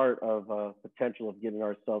start of potential of getting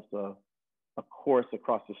ourselves a course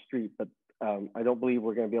across the street, but I don't believe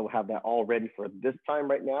we're going to be able to have that all ready for this time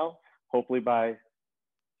right now. Hopefully by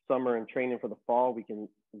summer and training for the fall, we can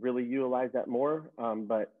really utilize that more.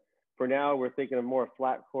 But for now, we're thinking of more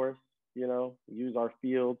flat course, use our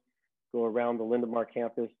field, go around the Lindemar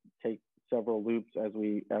campus, take several loops as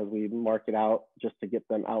we mark it out, just to get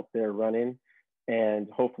them out there running, and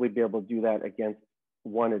hopefully be able to do that against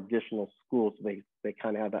one additional school, so they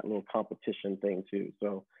kind of have that little competition thing too.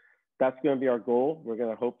 So that's going to be our goal. We're going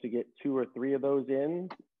to hope to get 2 or 3 of those in.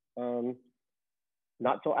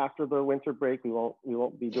 Not till after the winter break. We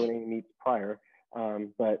won't be doing any meets prior,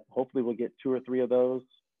 but hopefully we'll get 2 or 3 of those.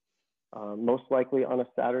 Most likely on a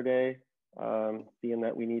Saturday, seeing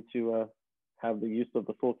that we need to have the use of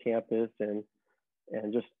the full campus and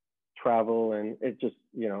just travel, and it just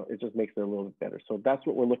makes it a little bit better. So that's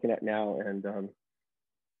what we're looking at now, and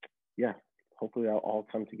yeah, hopefully that'll all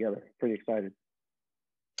come together. Pretty excited.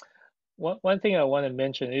 One thing I want to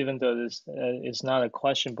mention, even though this is not a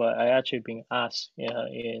question, but I actually been asked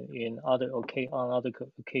on other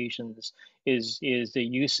occasions, is the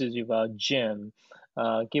usage of our gym,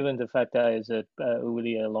 given the fact that it's a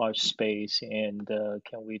really a large space, and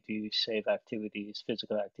can we do safe activities,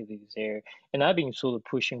 physical activities there? And I've been sort of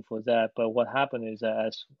pushing for that, but what happened is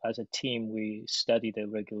that as a team, we study the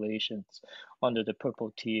regulations under the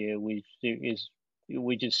purple tier, we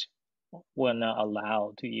just were not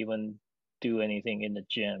allowed to even do anything in the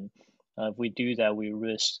gym. If we do that, we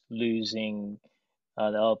risk losing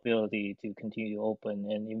our ability to continue to open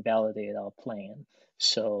and invalidate our plan.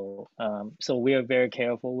 So we are very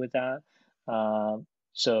careful with that.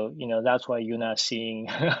 So that's why you're not seeing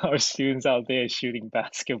our students out there shooting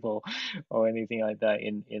basketball or anything like that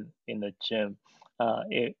in the gym.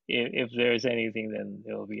 If there's anything, then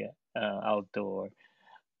it will be outdoor.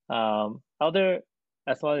 Other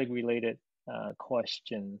athletic related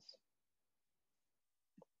questions.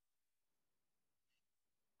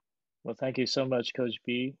 Well, thank you so much, Coach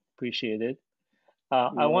B. Appreciate it.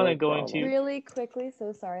 I want to go into really quickly.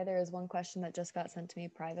 So sorry, there is one question that just got sent to me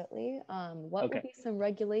privately. What would be some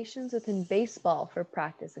regulations within baseball for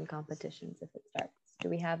practice and competitions if it starts? Do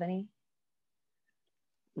we have any?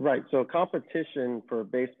 Right. So competition for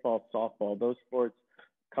baseball, softball, those sports,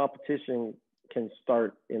 competition can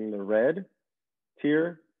start in the red.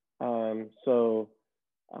 tier. So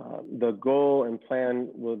the goal and plan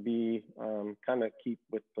will be kind of keep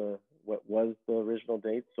with what was the original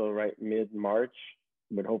date. So right mid-March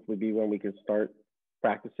would hopefully be when we can start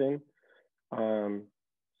practicing.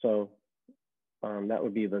 That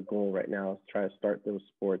would be the goal right now, is try to start those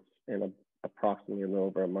sports in approximately a little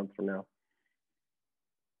over a month from now.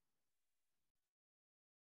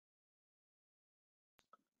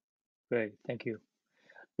 Great, thank you.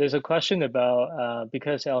 There's a question about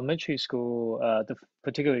because elementary school,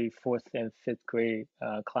 particularly fourth and fifth grade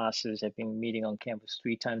classes have been meeting on campus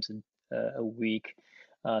 3 times a week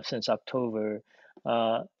since October.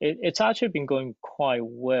 It's actually been going quite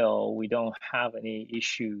well. We don't have any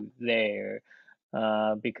issue there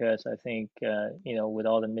because I think with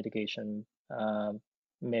all the mitigation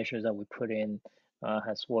measures that we put in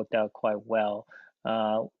has worked out quite well.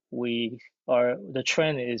 The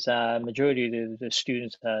trend is majority of the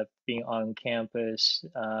students have been on campus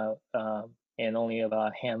and only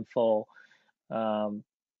about a handful um,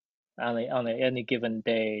 on any given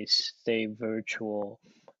day stay virtual.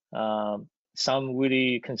 Some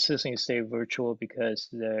really consistently stay virtual because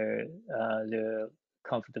their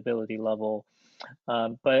comfortability level.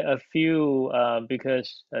 But a few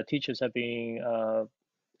because teachers have been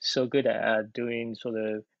so good at doing sort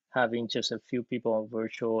of having just a few people on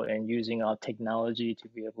virtual and using our technology to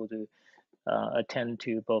be able to attend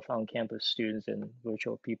to both on-campus students and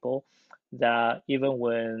virtual people, that even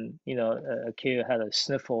when a kid had a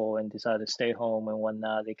sniffle and decided to stay home and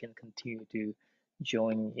whatnot, they can continue to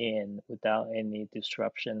join in without any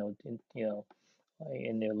disruption or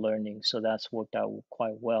in their learning. So that's worked out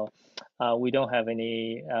quite well. We don't have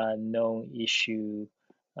any known issue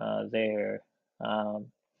there. Um,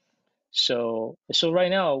 so right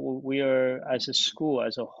now we are, as a school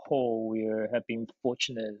as a whole, have been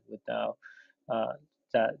fortunate without uh,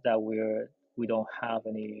 we don't have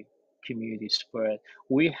any community spread.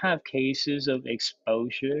 We have cases of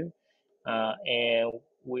exposure, and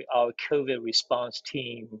our COVID response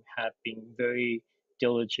team have been very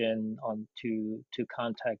diligent on to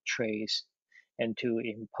contact trace and to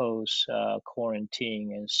impose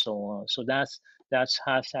quarantine and so on. So that's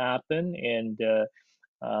has happened, and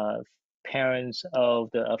uh, parents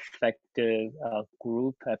of the affected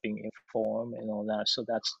group have been informed and all that. So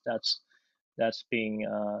that's being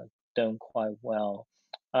done quite well.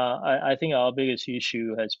 I think our biggest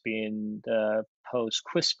issue has been the post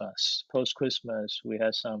Christmas. Post Christmas, we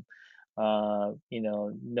had some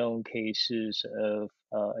known cases of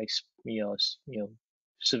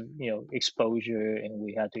exposure, and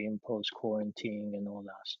we had to impose quarantine and all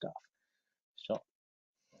that stuff. So.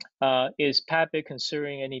 Is PacBay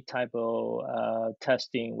considering any type of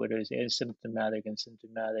testing, whether it's asymptomatic and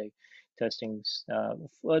symptomatic testings?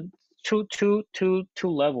 Two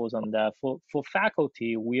levels on that. For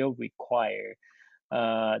faculty, we are required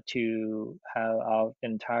to have our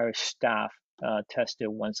entire staff tested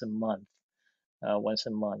once a month.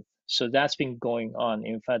 So that's been going on.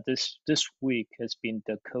 In fact, this week has been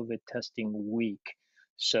the COVID testing week.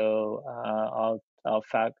 So our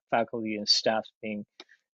faculty and staff being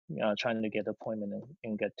trying to get an appointment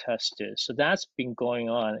and get tested. So that's been going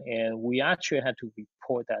on, and we actually had to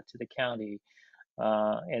report that to the county,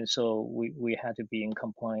 and so we had to be in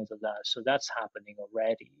compliance with that. So that's happening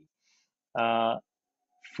already.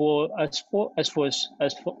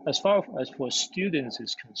 As far as for students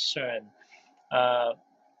is concerned, uh,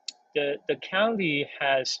 the county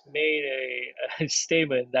has made a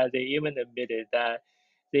statement that they even admitted that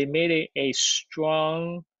they made a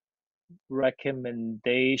strong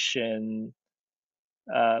recommendation,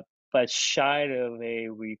 but shy of a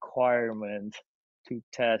requirement to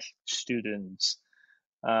test students.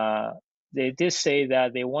 Uh, they did say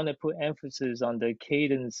that they want to put emphasis on the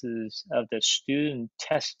cadences of the student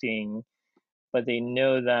testing, but they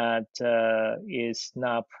know that it's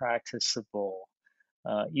not practicable,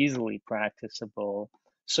 easily practicable.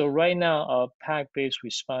 So right now, our pack-based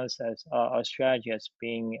response as our strategy has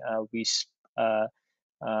been uh,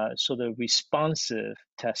 sort of responsive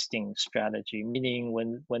testing strategy, meaning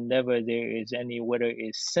whenever there is any, whether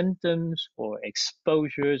it's symptoms or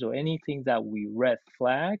exposures or anything that we red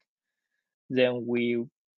flag, then we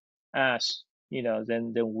ask,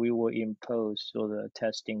 then we will impose sort of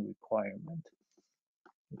testing requirement.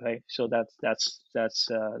 Okay, so that's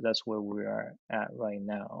where we are at right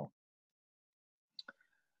now.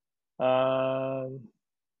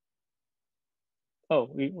 Oh,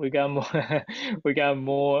 we got more. We got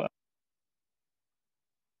more.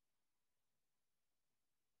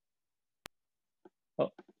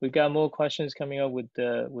 Oh, we got more questions coming up with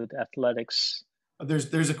athletics.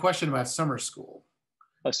 There's a question about summer school.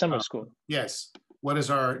 Oh, summer school. Yes.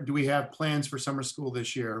 do we have plans for summer school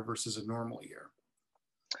this year versus a normal year?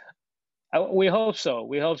 We hope so.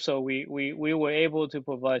 We hope so. We were able to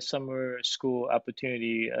provide summer school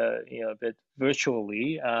opportunity, a bit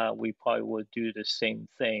virtually. We probably would do the same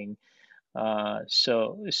thing.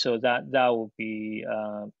 So that will be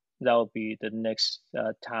the next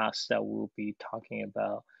task that we'll be talking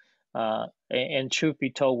about. And truth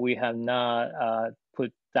be told, we have not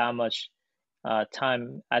put that much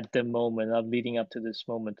time at the moment of leading up to this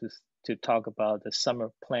moment to talk about the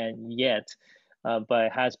summer plan yet, but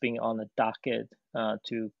it has been on the docket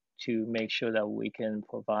to make sure that we can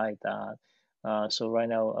provide that. So right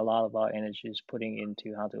now, a lot of our energy is putting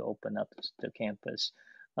into how to open up the campus.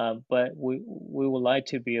 But we would like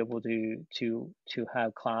to be able to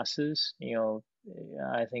have classes.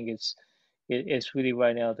 I think it's really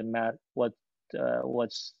right now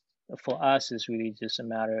what's for us is really just a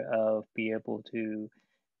matter of be able to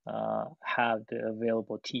have the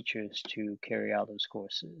available teachers to carry out those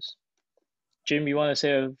courses. Jim, you want to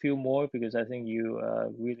say a few more because I think you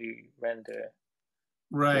really ran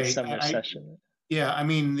the summer session. Yeah, I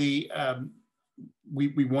mean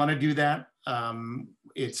we want to do that.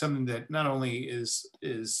 It's something that not only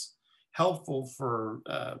is helpful for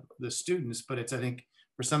the students, but I think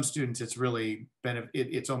for some students it's really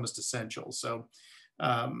it's almost essential. So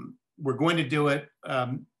we're going to do it.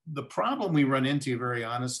 The problem we run into, very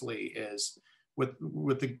honestly, is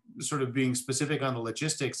with the sort of being specific on the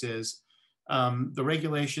logistics is the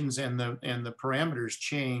regulations and the parameters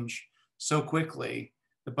change so quickly,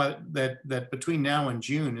 but that between now and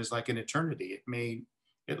June is like an eternity.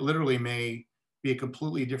 It literally may be a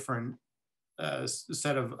completely different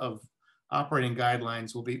set of operating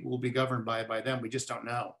guidelines will be governed by them. We just don't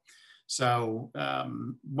know. So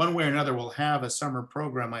one way or another, we'll have a summer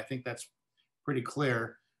program. I think that's pretty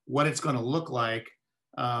clear. What it's going to look like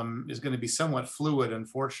is going to be somewhat fluid,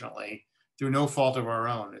 unfortunately, through no fault of our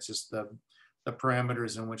own. It's just the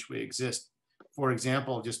parameters in which we exist. For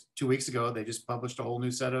example, just 2 weeks ago, they just published a whole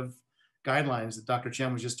new set of guidelines that Dr.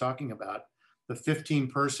 Chen was just talking about. The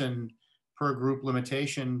 15-person per group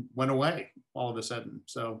limitation went away all of a sudden,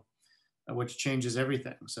 so which changes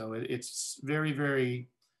everything. So it's very, very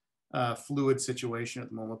fluid situation at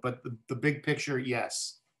the moment, but the big picture,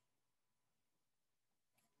 yes.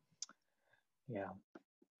 Yeah.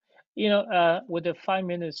 With the 5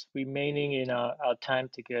 minutes remaining in our time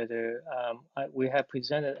together, we have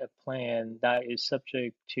presented a plan that is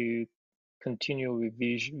subject to continual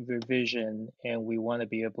revision, and we want to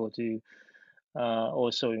be able to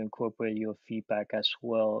also incorporate your feedback as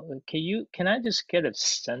well. Can I just get a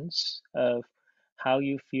sense of how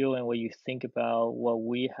you feel and what you think about what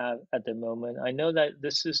we have at the moment? I know that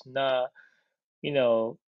this is not,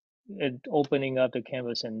 opening up the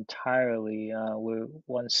canvas entirely. We're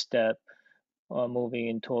one step moving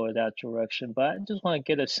in toward that direction. But I just want to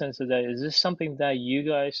get a sense of that. Is this something that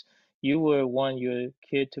you would want your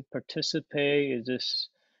kid to participate? Is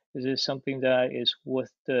this something that is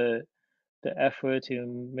worth the effort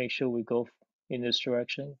to make sure we go in this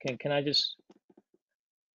direction? Can I just,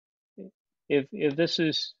 if this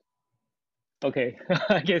is okay,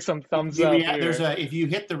 I get some thumbs up here. If you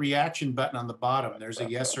hit the reaction button on the bottom, there's a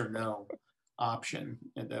yes or no option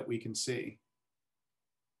that we can see.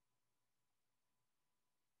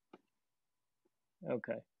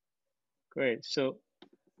 Okay, great. So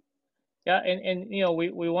yeah, and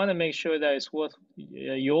we want to make sure that it's worth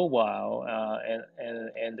your while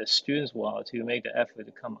and the students' while to make the effort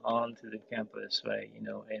to come on to the campus, right?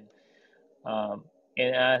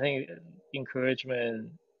 And I think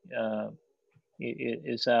encouragement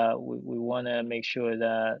is we want to make sure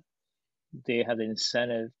that they have the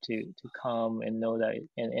incentive to come and know that,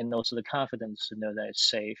 and also the confidence to know that it's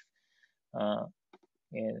safe. Uh,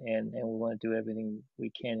 and we want to do everything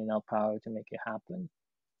we can in our power to make it happen.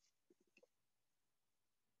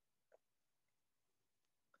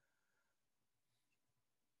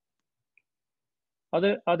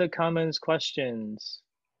 Other comments, questions?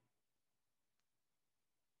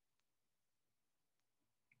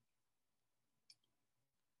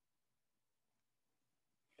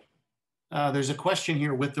 There's a question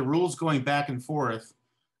here. With the rules going back and forth,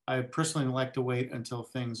 I personally like to wait until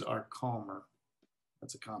things are calmer.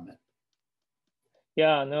 That's a comment.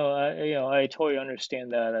 Yeah, no, I totally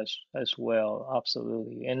understand that as well,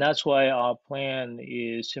 absolutely. And that's why our plan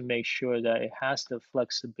is to make sure that it has the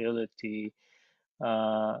flexibility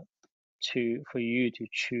uh, for you to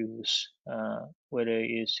choose whether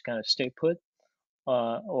it's kind of stay put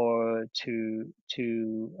or to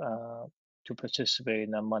participate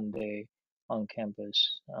in a Monday on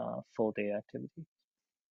campus full day activity.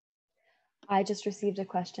 I just received a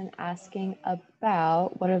question asking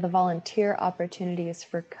about what are the volunteer opportunities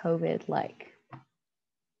for COVID like?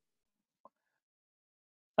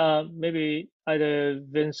 Maybe either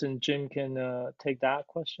Vince and Jim can take that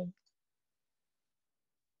question.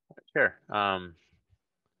 Sure.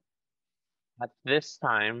 At this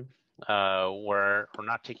time, we're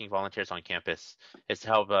not taking volunteers on campus. It's to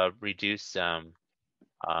help reduce um,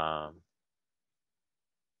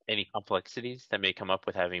 any complexities that may come up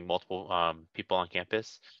with having multiple people on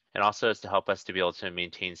campus, and also is to help us to be able to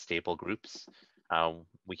maintain stable groups.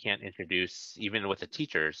 We can't introduce, even with the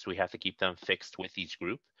teachers, we have to keep them fixed with each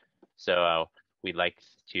group. So we'd like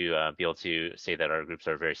to be able to say that our groups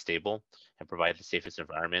are very stable and provide the safest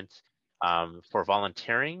environment. For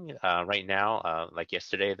volunteering, right now, like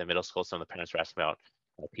yesterday, the middle school, some of the parents were asking about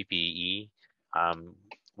PPE.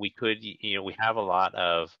 We could, we have a lot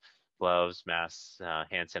of gloves, masks,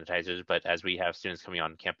 hand sanitizers, but as we have students coming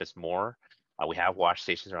on campus more, we have wash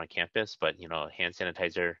stations around campus, but hand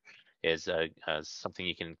sanitizer is something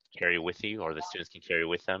you can carry with you, or the students can carry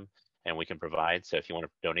with them, and we can provide. So if you want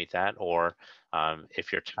to donate that, or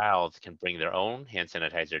if your child can bring their own hand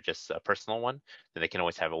sanitizer, just a personal one, then they can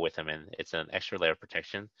always have it with them, and it's an extra layer of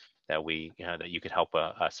protection that that you could help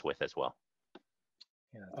us with as well.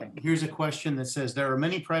 Yeah, Here's a question that says, there are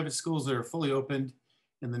many private schools that are fully opened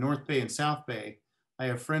in the North Bay and South Bay. I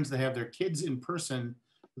have friends that have their kids in person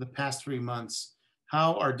for the past 3 months.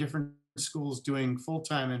 How are different schools doing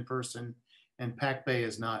full-time in person and PacBay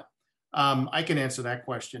is not? I can answer that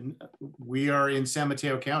question. We are in San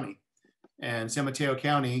Mateo County, and San Mateo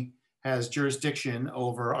County has jurisdiction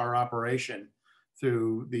over our operation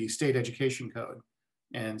through the state education code.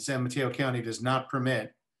 And San Mateo County does not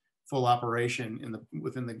permit full operation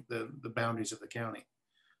within the boundaries of the county.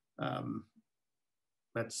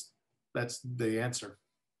 That's the answer.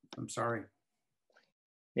 I'm sorry.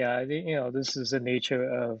 Yeah, I think this is the nature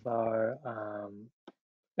of our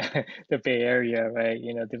the Bay Area, right?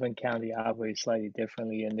 Different county operate slightly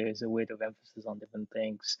differently, and there's a weight of emphasis on different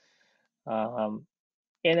things. Um,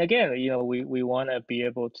 and again, we want to be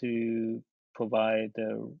able to provide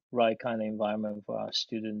the right kind of environment for our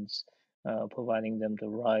students, providing them the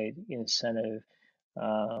right incentive.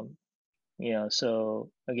 Um, so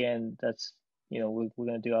again, that's, we're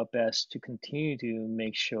going to do our best to continue to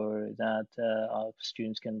make sure that our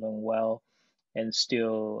students can learn well and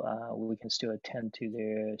still we can still attend to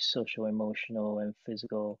their social, emotional, and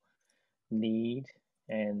physical need,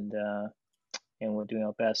 and we're doing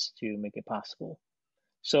our best to make it possible.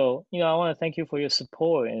 So, I want to thank you for your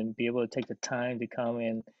support and be able to take the time to come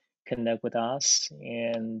and connect with us.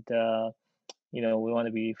 And, we want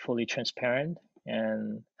to be fully transparent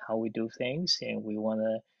and how we do things. And we want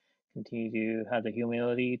to continue to have the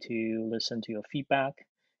humility to listen to your feedback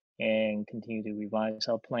and continue to revise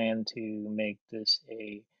our plan to make this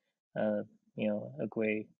uh, a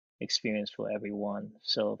great experience for everyone.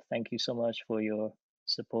 So thank you so much for your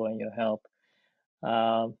support and your help.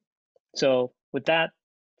 Um, so with that,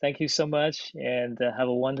 thank you so much and have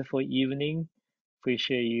a wonderful evening.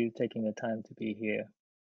 Appreciate you taking the time to be here.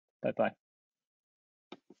 Bye bye.